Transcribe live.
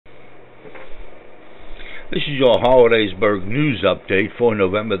This is your Hollidaysburg news update for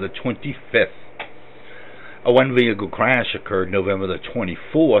November the 25th. A one-vehicle crash occurred November the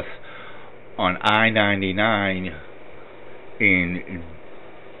 24th on I-99 in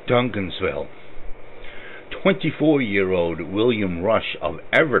Duncansville. 24-year-old William Rush of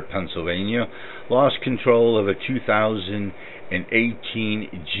Everett, Pennsylvania, lost control of a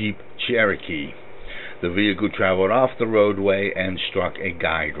 2018 Jeep Cherokee. The vehicle traveled off the roadway and struck a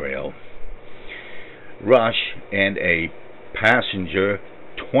guide rail. Rush and a passenger,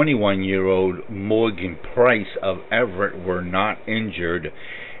 21-year-old Morgan Price of Everett, were not injured,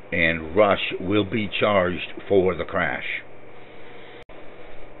 and Rush will be charged for the crash.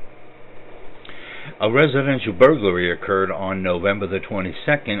 A residential burglary occurred on November the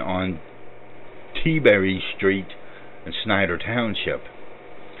 22nd on Teaberry Street in Snyder Township.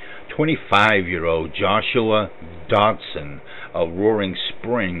 25-year-old Joshua Dodson of Roaring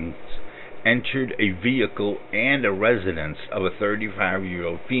Springs entered a vehicle and a residence of a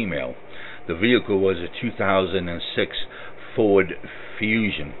 35-year-old female. The vehicle was a 2006 Ford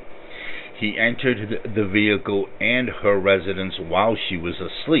Fusion. He entered the vehicle and her residence while she was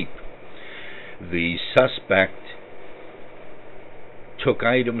asleep. The suspect took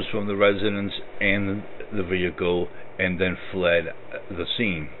items from the residence and the vehicle and then fled the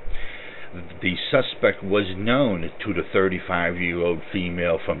scene. The suspect was known to the 35-year-old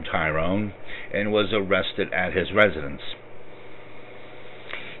female from Tyrone and was arrested at his residence.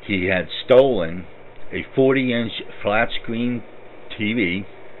 He had stolen a 40-inch flat-screen TV,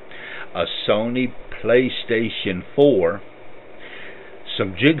 a Sony PlayStation 4,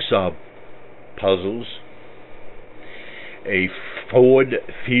 some jigsaw puzzles, a Ford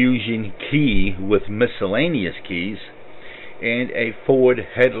Fusion key with miscellaneous keys, and a Ford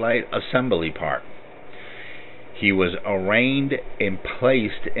headlight assembly part. He was arraigned and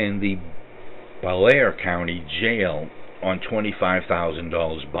placed in the Bel County Jail on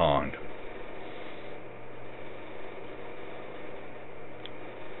 $25,000 bond.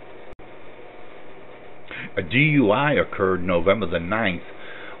 A DUI occurred November the 9th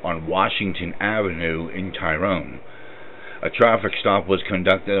on Washington Avenue in Tyrone. A traffic stop was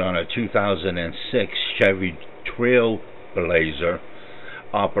conducted on a 2006 Chevy Trailblazer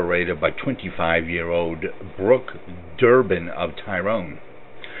operated by 25-year-old Brooke Durbin of Tyrone.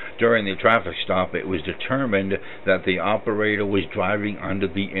 During the traffic stop, it was determined that the operator was driving under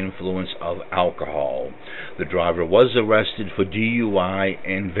the influence of alcohol. The driver was arrested for DUI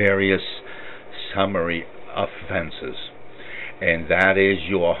and various summary offenses. And that is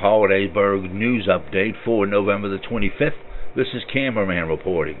your Hollidaysburg news update for November the 25th. This is Cameraman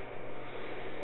reporting.